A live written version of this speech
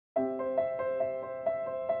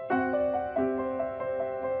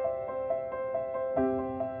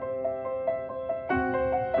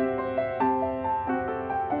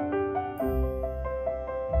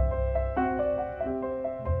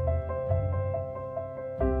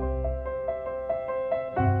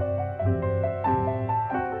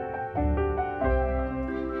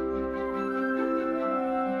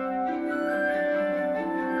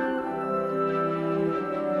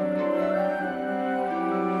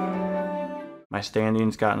My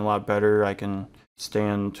standing's gotten a lot better. I can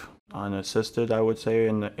stand unassisted, I would say,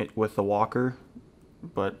 with the walker,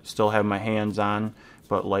 but still have my hands on,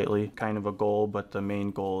 but lightly. Kind of a goal, but the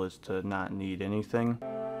main goal is to not need anything.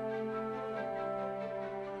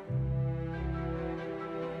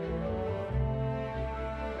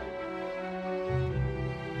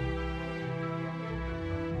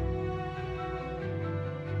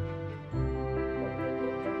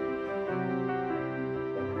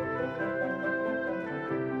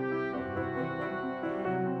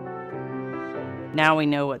 Now we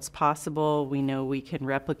know what's possible. We know we can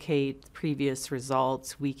replicate previous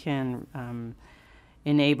results. We can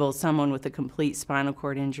enable someone with a complete spinal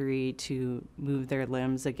cord injury to move their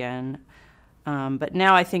limbs again. But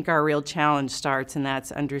now I think our real challenge starts, and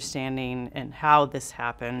that's understanding and how this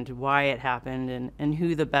happened, why it happened, and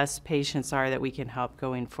who the best patients are that we can help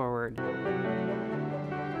going forward.